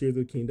probably still have Tears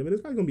of the Kingdom, and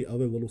there's probably going to be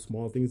other little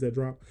small things that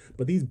drop.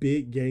 But these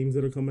big games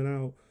that are coming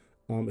out,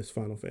 is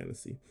Final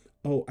Fantasy.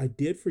 Oh, I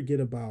did forget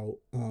about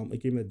a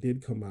game that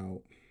did come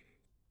out,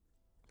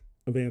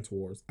 Advance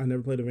Wars. I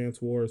never played Advance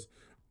Wars.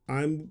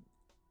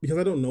 Because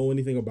I don't know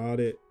anything about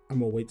it, I'm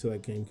gonna wait till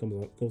that game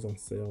goes on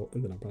sale,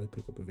 and then I'll probably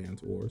pick up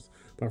Advance Wars.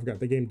 But I forgot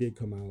the game did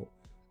come out,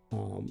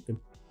 and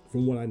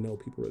from what I know,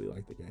 people really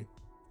like the game.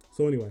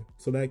 So anyway,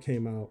 so that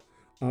came out.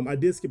 I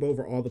did skip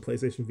over all the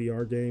PlayStation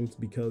VR games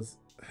because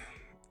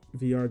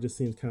VR just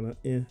seems kind of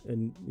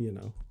and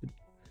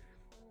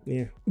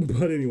yeah.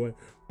 But anyway,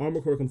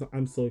 Armored Core comes out.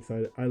 I'm so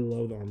excited. I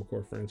love the Armored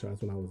Core franchise.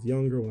 When I was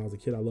younger, when I was a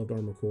kid, I loved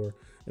Armored Core,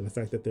 and the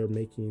fact that they're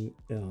making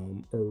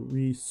a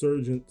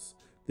resurgence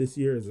this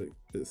year is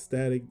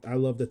ecstatic. I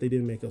love that they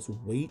didn't make us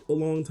wait a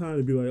long time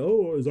to be like,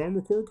 oh, is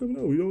Armored Core coming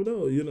out? We don't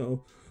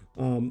know,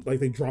 like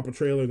they drop a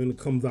trailer and then it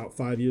comes out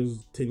 5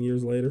 years, 10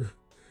 years later.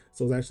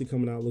 So it's actually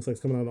coming out. Looks like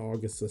it's coming out in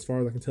August. So as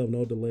far as I can tell,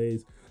 no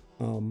delays.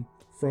 From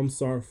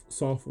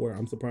Software,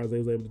 I'm surprised they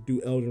was able to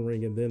do Elden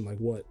Ring, and then like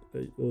what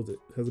was it?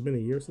 Has it been a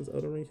year since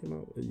Elden Ring came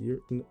out? A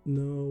year?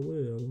 No,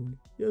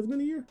 yeah, it's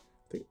been a year.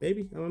 I think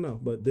maybe, I don't know.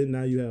 But then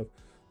now you have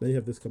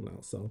this coming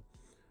out. So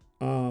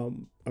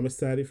I'm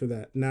excited for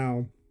that.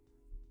 Now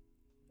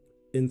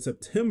in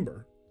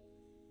September,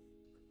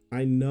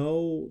 I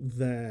know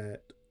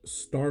that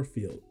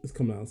Starfield is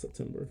coming out in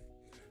September.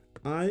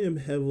 I am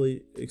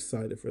heavily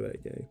excited for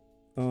that game.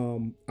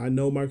 I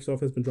know Microsoft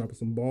has been dropping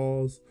some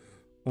balls.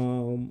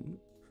 Been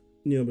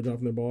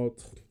dropping their ball.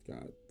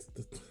 God,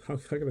 how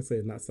can I say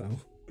it not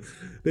sound?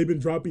 They've been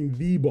dropping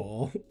the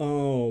ball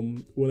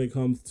when it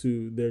comes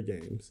to their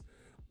games.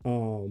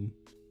 And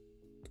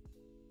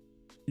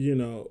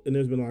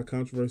there's been a lot of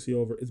controversy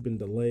over it's been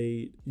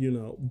delayed,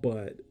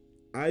 but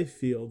I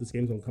feel this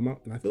game's gonna come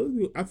out, and I feel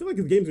like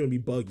this game's gonna be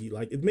buggy.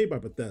 Like, it's made by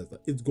Bethesda.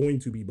 It's going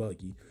to be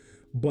buggy.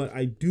 But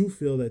I do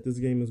feel that this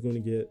game is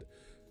going to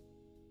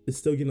it's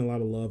still getting a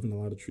lot of love and a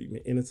lot of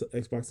treatment, and it's an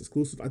Xbox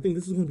exclusive. I think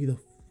this is going to be the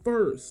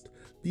first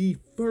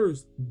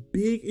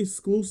big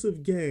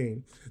exclusive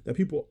game that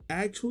people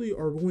actually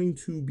are going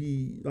to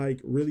be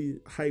like really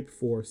hyped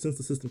for since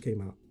the system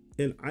came out.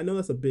 And I know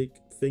that's a big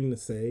thing to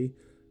say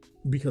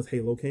because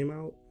Halo came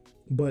out,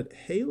 but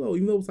Halo,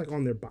 even though it's like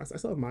on their box, I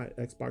still have my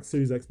Xbox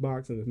Series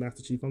Xbox and the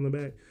Master Chief on the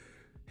back.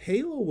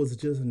 Halo was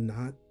just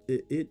not,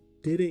 it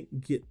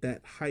didn't get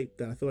that hype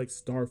that I feel like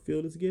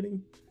Starfield is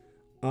getting.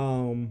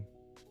 And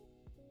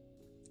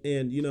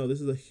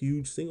this is a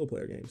huge single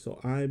player game, so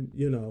I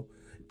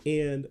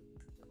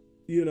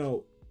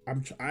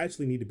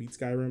actually need to beat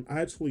Skyrim. I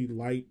actually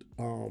liked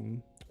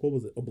what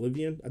was it,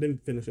 Oblivion? I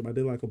didn't finish it, but I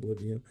did like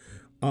Oblivion.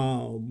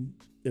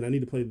 And I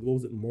need to play, what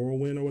was it,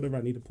 Morrowind or whatever.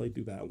 I need to play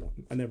through that one.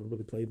 I never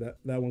really played that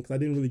one because I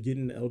didn't really get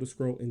into Elder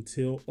Scroll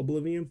until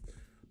Oblivion.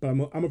 But I'm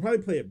gonna probably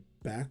play it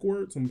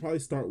backwards. I'm gonna probably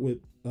start with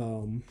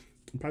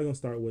what's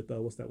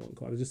that one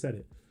called? I just said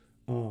it.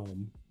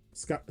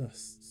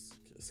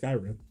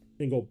 Skyrim,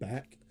 and go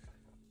back.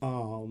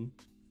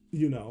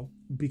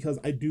 Because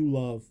I do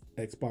love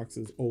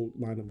Xbox's old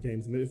line of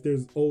games, and if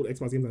there's old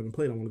Xbox games I haven't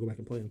played, I want to go back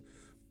and play them.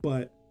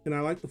 And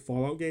I like the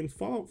Fallout games.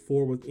 Fallout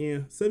 4 was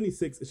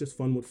 76. It's just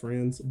fun with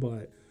friends,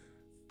 but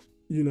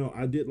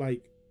I did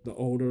like the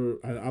older.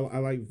 I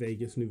like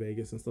New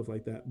Vegas and stuff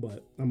like that.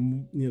 But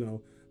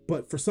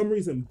but for some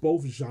reason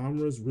both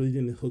genres really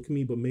didn't hook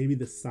me. But maybe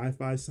the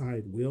sci-fi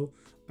side will.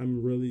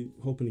 I'm really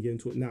hoping to get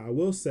into it. Now I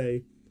will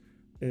say,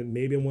 and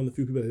maybe I'm one of the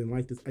few people that didn't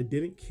like this, I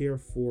didn't care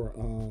for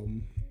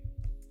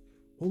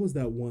what was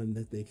that one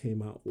that they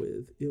came out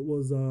with? It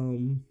was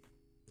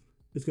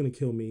It's Gonna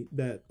Kill Me,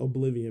 that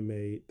Oblivion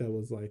made, that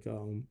was like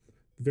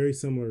very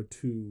similar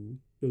to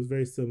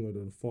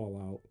the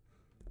Fallout.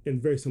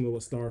 and very similar to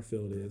what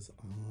Starfield is.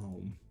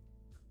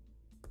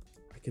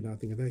 I cannot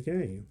think of that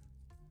game.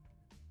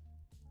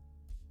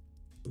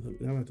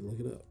 Now I have to look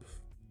it up.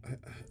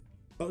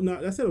 Oh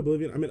no, that's not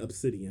Oblivion. I meant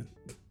Obsidian.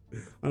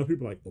 I know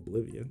people are like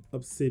Oblivion.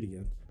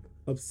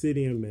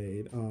 Obsidian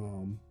made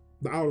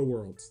the Outer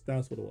Worlds.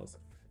 That's what it was.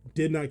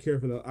 Did not care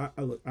for that.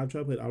 I've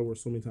tried to play Outer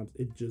Worlds so many times.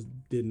 It just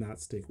did not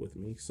stick with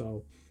me.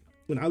 So,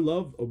 and I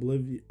love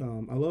Oblivion.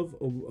 I love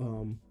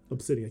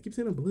Obsidian. I keep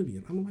saying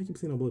Oblivion. I don't know why I keep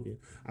saying Oblivion.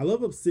 I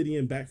love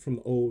Obsidian back from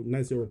the old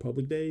Knights of the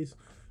Republic days.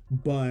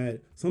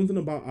 But something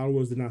about Outer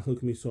Worlds did not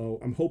hook me, so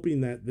I'm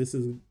hoping that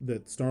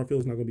Starfield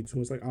is not going to be too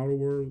much like Outer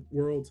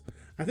Worlds.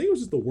 I think it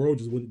was just the world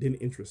just didn't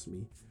interest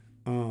me.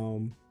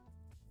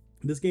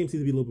 This game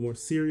seems to be a little bit more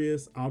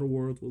serious. Outer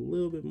Worlds with a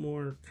little bit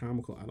more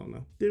comical. I don't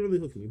know. Didn't really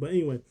hook me. But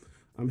anyway,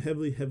 I'm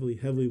heavily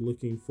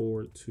looking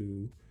forward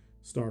to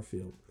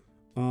Starfield.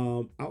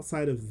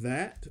 Outside of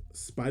that,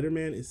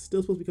 Spider-Man is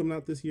still supposed to be coming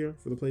out this year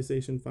for the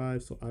PlayStation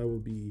 5, so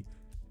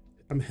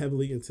I'm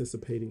heavily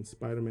anticipating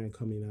Spider-Man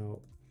coming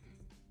out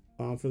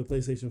for the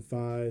PlayStation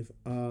 5.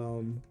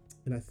 And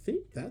I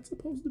think that's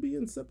supposed to be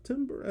in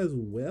September as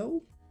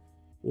well.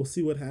 We'll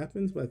see what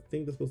happens, but I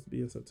think that's supposed to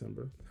be in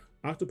September.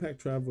 Octopath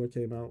Traveler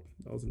came out.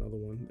 That was another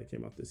one that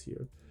came out this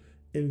year.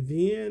 And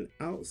then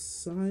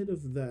outside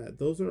of that,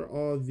 those are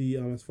all the,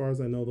 as far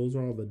as I know, those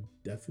are all the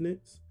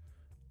definites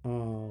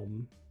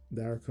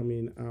that are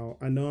coming out.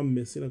 I know I'm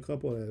missing a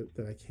couple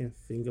that I can't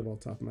think of off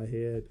the top of my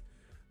head.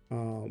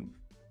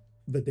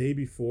 The day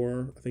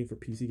before, I think for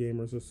PC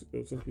gamers, it's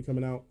supposed to be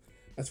coming out.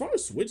 As far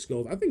as Switch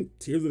goes, I think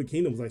Tears of the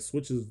Kingdom was like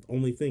Switch's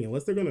only thing,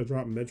 unless they're gonna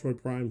drop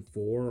Metroid Prime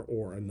 4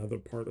 or another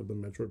part of the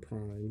Metroid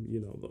Prime, you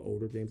know, the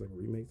older games like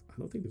remakes. I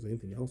don't think there's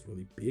anything else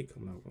really big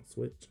coming out on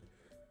Switch.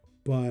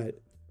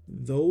 But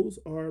those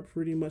are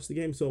pretty much the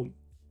game. So,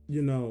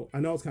 you know,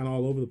 I know it's kind of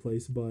all over the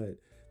place, but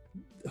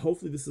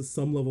hopefully this is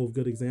some level of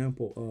good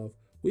example of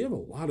we have a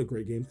lot of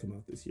great games coming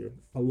out this year.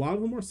 A lot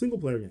of them are single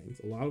player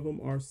games. A lot of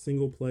them are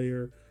single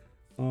player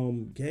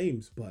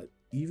games, but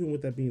even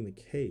with that being the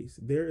case,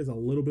 there is a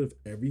little bit of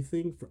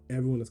everything for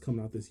everyone that's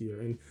coming out this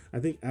year. And I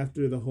think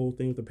after the whole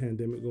thing with the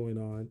pandemic going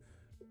on,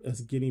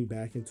 us getting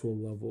back into a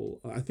level,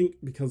 I think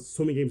because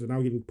so many games are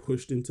now getting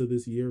pushed into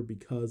this year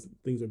because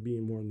things are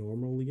being more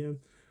normal again.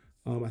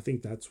 I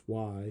think that's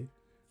why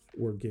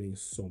we're getting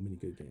so many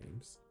good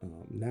games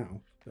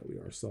now that we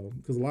are. So,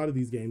 because a lot of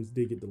these games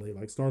did get delayed,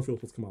 like Starfield was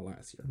supposed to come out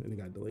last year and it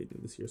got delayed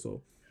this year.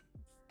 So,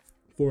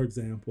 for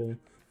example,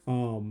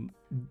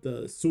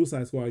 the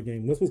Suicide Squad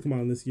game was supposed to come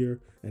out this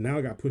year and now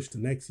it got pushed to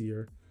next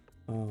year.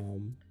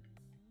 Been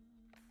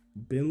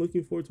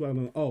looking forward to it. I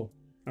don't know. Oh,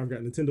 I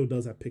forgot, Nintendo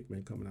does have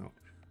Pikmin coming out.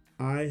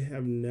 I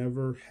have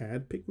never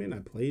had Pikmin. I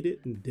played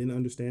it and didn't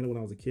understand it when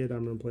I was a kid. I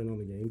remember playing on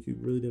the GameCube,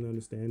 really didn't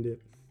understand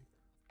it.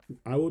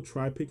 I will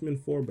try Pikmin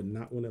 4, but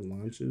not when it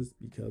launches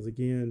because,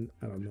 again,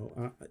 I don't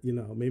know.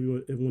 Maybe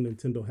when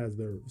Nintendo has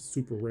their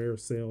super rare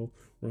sale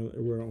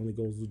where it only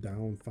goes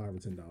down $5 or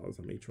 $10,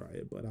 I may try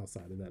it. But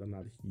outside of that, I'm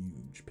not a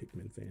huge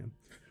Pikmin fan.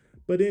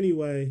 But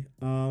anyway,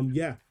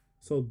 yeah.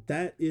 So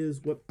that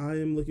is what I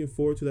am looking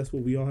forward to. That's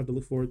what we all have to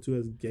look forward to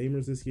as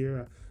gamers this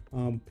year.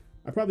 I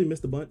probably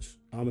missed a bunch.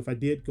 If I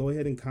did, go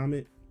ahead and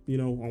comment,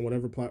 on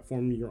whatever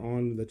platform you're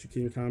on that you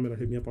can comment, or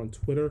hit me up on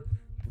Twitter.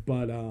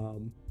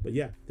 But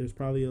yeah, there's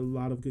probably a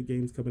lot of good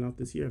games coming out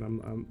this year,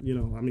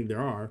 and there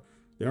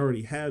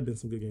already have been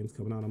some good games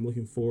coming out. I'm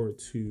looking forward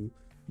to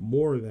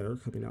more that are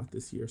coming out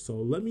this year. So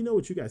let me know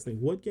what you guys think.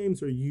 What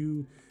games are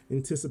you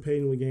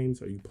anticipating? What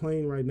games are you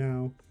playing right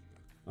now?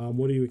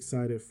 What are you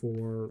excited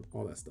for?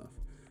 All that stuff.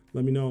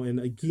 Let me know. And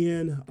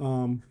again,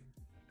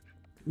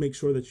 make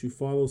sure that you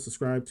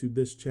subscribe to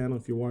this channel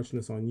if you're watching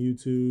this on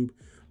YouTube.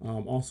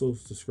 Also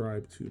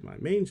subscribe to my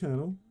main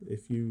channel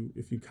if you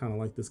kind of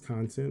like this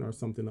content or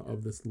something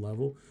of this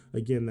level.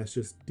 Again, that's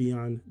just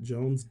Dion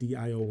Jones,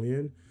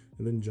 D-I-O-N,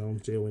 and then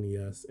Jones,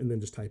 J-O-N-E-S, and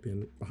then just type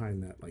in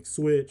behind that like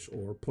Switch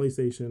or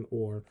PlayStation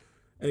or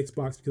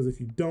Xbox, because if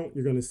you don't,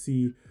 you're gonna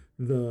see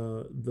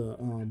the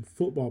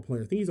football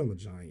player. I think he's on the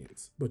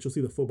Giants, but you'll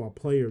see the football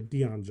player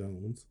Dion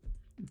Jones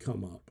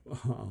come up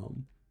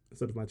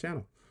instead of my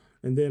channel.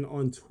 And then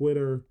on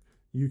Twitter,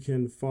 you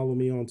can follow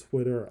me on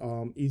Twitter.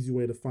 Easy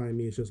way to find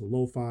me is just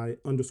lo-fi__tech.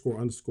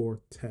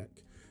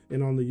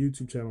 And on the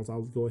YouTube channels,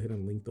 I'll go ahead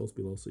and link those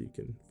below so you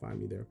can find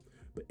me there.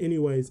 But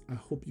anyways, I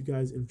hope you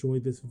guys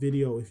enjoyed this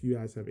video. If you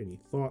guys have any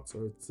thoughts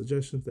or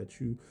suggestions that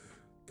you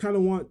kind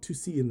of want to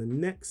see in the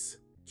next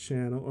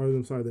channel,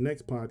 the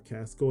next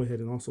podcast, go ahead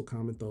and also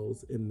comment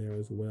those in there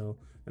as well.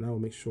 And I will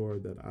make sure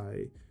that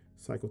I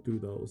cycle through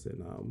those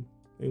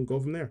and go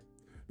from there.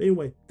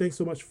 Anyway, thanks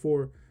so much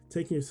for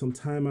taking some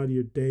time out of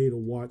your day to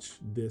watch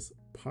this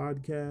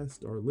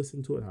podcast or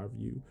listen to it, however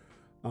you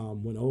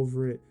went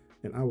over it.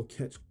 And I will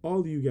catch all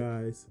of you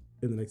guys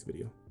in the next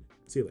video.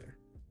 See you later.